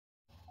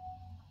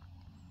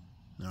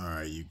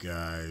Alright, you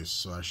guys,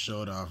 so I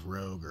showed off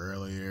Rogue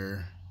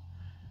earlier.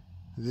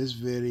 This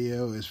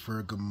video is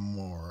for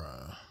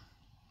Gamora.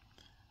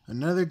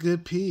 Another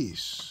good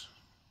piece.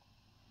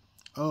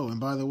 Oh, and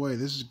by the way,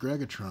 this is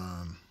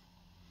Greggatron.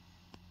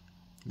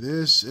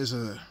 This is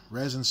a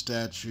resin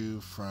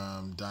statue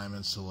from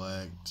Diamond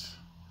Select.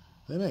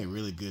 They make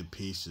really good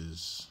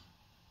pieces.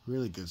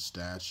 Really good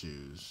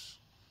statues.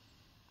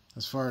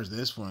 As far as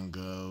this one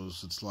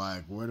goes, it's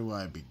like, where do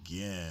I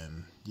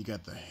begin? You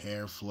got the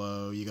hair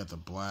flow, you got the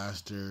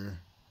blaster,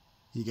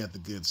 you got the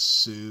good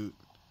suit,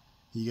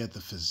 you got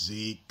the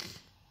physique.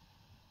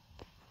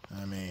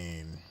 I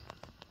mean,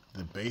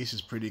 the base is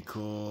pretty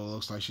cool.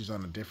 Looks like she's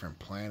on a different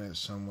planet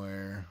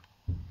somewhere.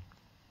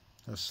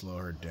 Let's slow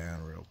her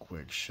down real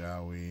quick,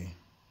 shall we?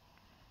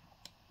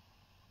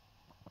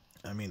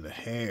 I mean, the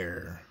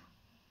hair.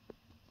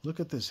 Look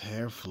at this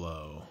hair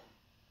flow.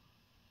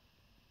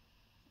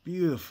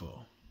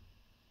 Beautiful.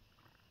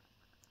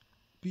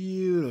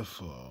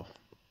 Beautiful.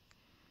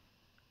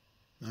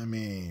 I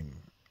mean,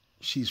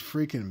 she's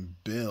freaking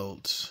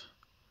built.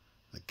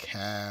 The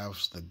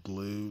calves, the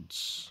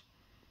glutes.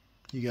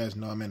 You guys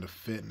know I'm into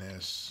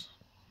fitness.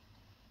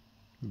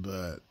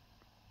 But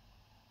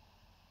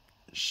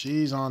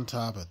she's on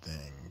top of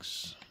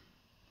things.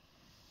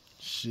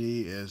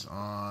 She is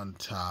on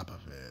top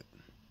of it.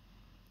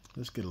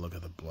 Let's get a look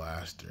at the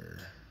blaster.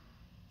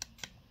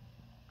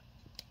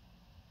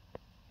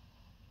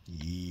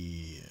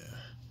 Yeah.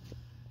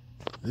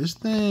 This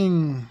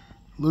thing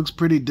looks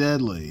pretty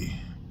deadly.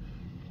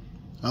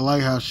 I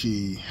like how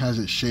she has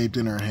it shaped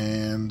in her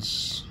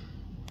hands.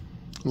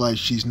 Like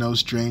she's no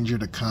stranger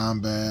to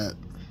combat.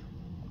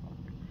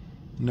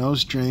 No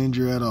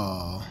stranger at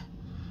all.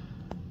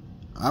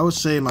 I would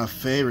say my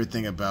favorite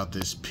thing about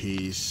this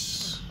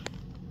piece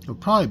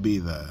would probably be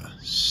the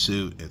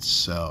suit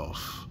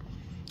itself.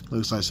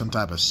 Looks like some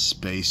type of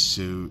space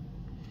suit.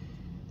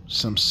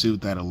 Some suit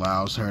that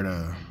allows her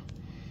to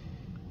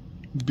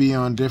be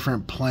on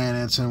different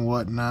planets and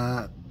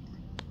whatnot.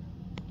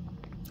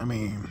 I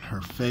mean, her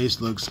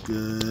face looks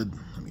good.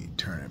 Let me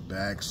turn it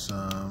back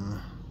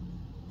some.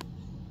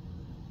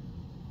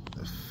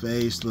 The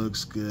face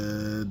looks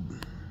good.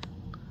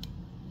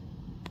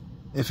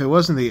 If it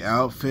wasn't the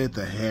outfit,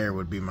 the hair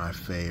would be my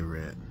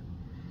favorite.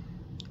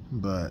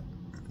 But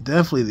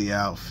definitely the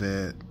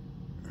outfit.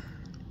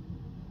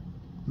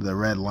 The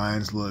red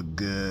lines look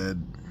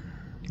good.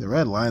 The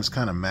red lines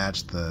kind of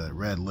match the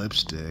red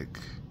lipstick.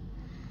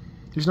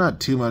 There's not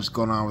too much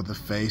going on with the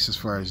face as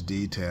far as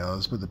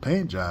details, but the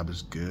paint job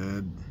is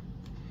good.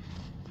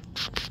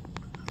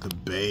 The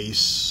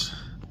base,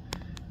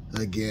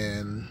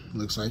 again,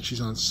 looks like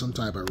she's on some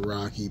type of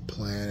rocky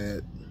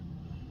planet.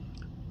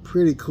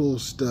 Pretty cool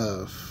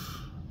stuff.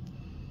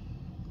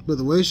 But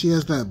the way she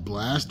has that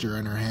blaster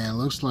in her hand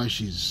looks like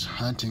she's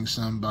hunting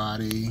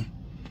somebody.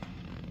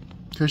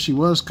 Because she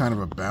was kind of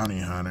a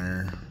bounty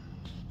hunter,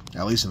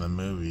 at least in the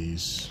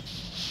movies.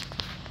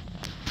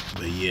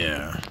 But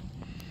yeah.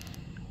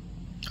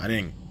 I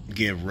didn't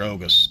give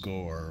Rogue a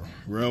score.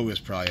 Rogue is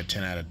probably a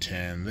 10 out of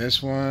 10.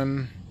 This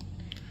one,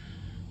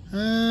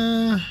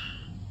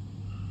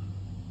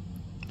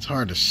 it's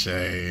hard to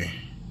say.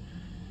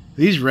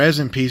 These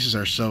resin pieces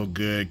are so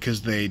good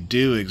because they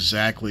do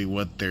exactly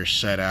what they're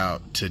set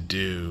out to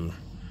do.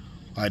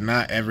 Like,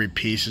 not every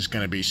piece is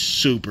going to be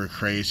super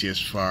crazy as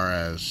far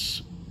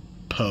as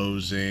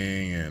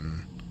posing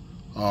and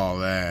all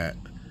that.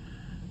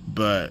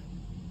 But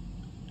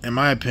in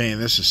my opinion,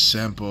 this is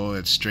simple.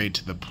 It's straight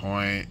to the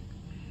point.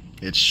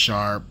 It's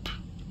sharp.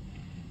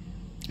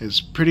 It's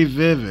pretty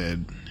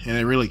vivid. And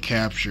it really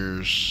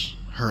captures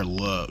her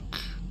look.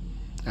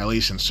 At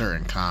least in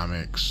certain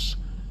comics.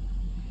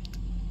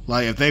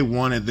 Like, if they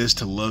wanted this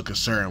to look a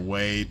certain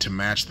way to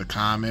match the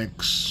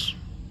comics,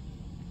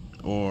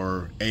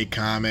 or a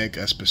comic,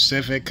 a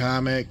specific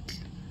comic,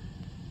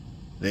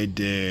 they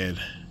did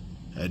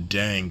a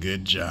dang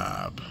good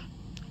job.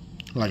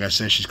 Like I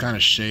said, she's kind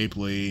of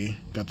shapely,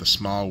 got the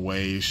small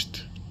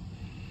waist.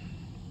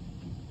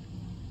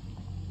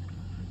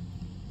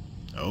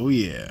 Oh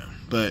yeah,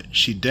 but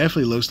she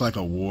definitely looks like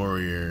a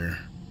warrior.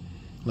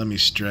 Let me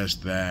stress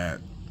that.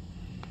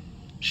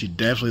 She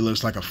definitely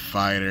looks like a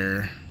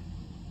fighter.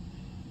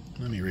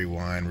 Let me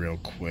rewind real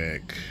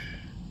quick.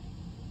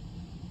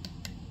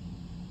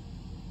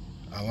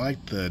 I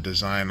like the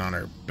design on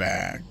her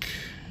back.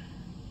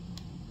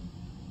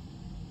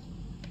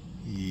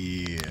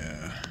 Yeah.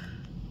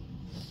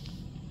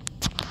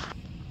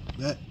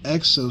 That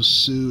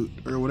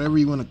exosuit, or whatever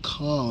you want to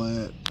call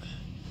it,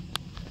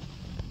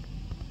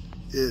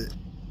 it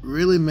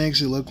really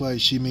makes it look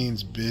like she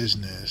means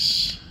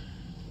business.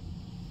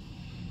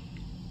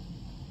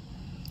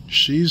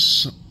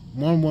 She's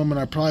one woman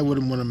I probably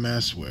wouldn't want to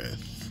mess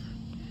with.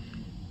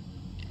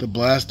 The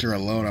blaster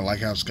alone, I like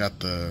how it's got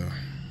the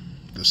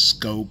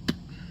scope.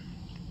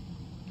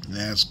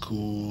 That's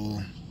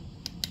cool.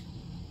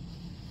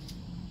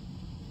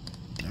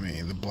 I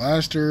mean, the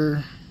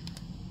blaster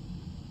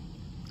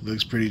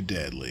looks pretty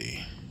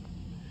deadly.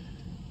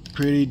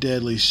 Pretty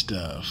deadly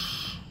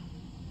stuff.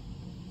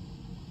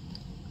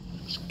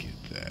 Let's get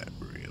that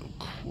real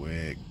quick.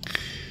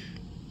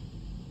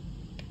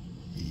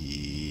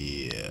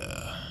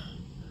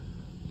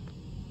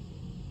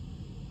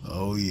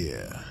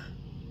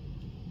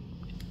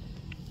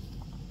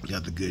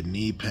 Good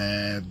knee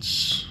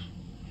pads.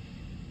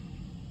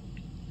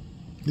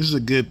 This is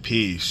a good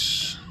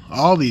piece.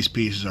 All these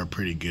pieces are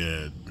pretty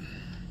good.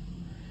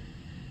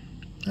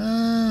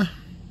 I'll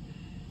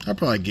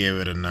probably give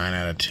it a 9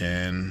 out of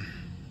 10.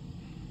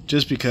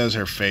 Just because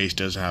her face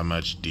doesn't have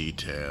much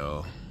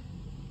detail.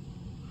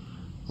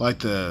 Like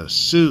the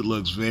suit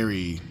looks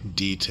very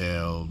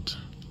detailed.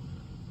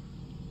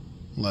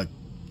 Like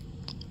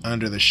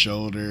under the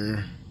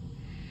shoulder.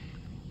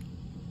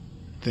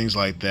 Things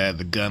like that.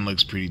 The gun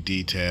looks pretty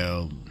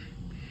detailed.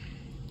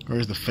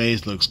 Whereas the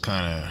face looks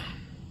kind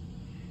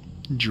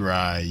of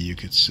dry, you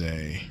could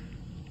say.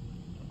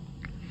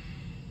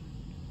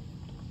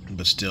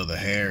 But still, the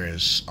hair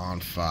is on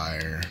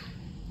fire.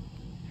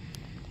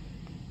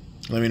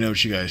 Let me know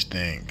what you guys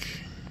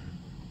think.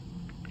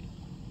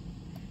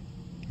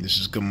 This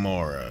is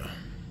Gamora.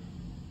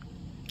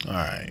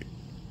 Alright.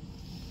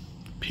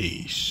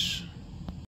 Peace.